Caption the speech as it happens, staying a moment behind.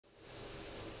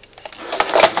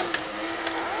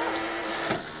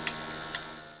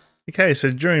Okay,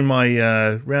 so during my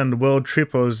round the world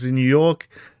trip, I was in New York,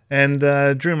 and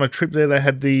during my trip there, they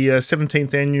had the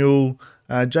 17th annual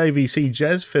JVC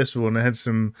Jazz Festival, and they had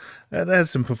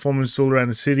some performances all around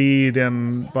the city,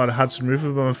 down by the Hudson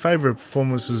River. But my favourite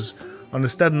performance was on the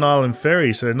Staten Island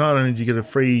ferry. So not only did you get a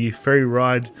free ferry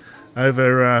ride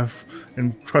over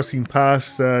and crossing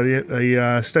past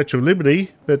the Statue of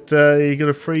Liberty, but you get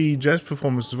a free jazz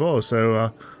performance as well. So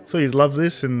I thought you'd love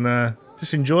this and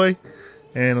just enjoy.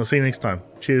 And I'll see you next time.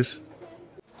 Cheers.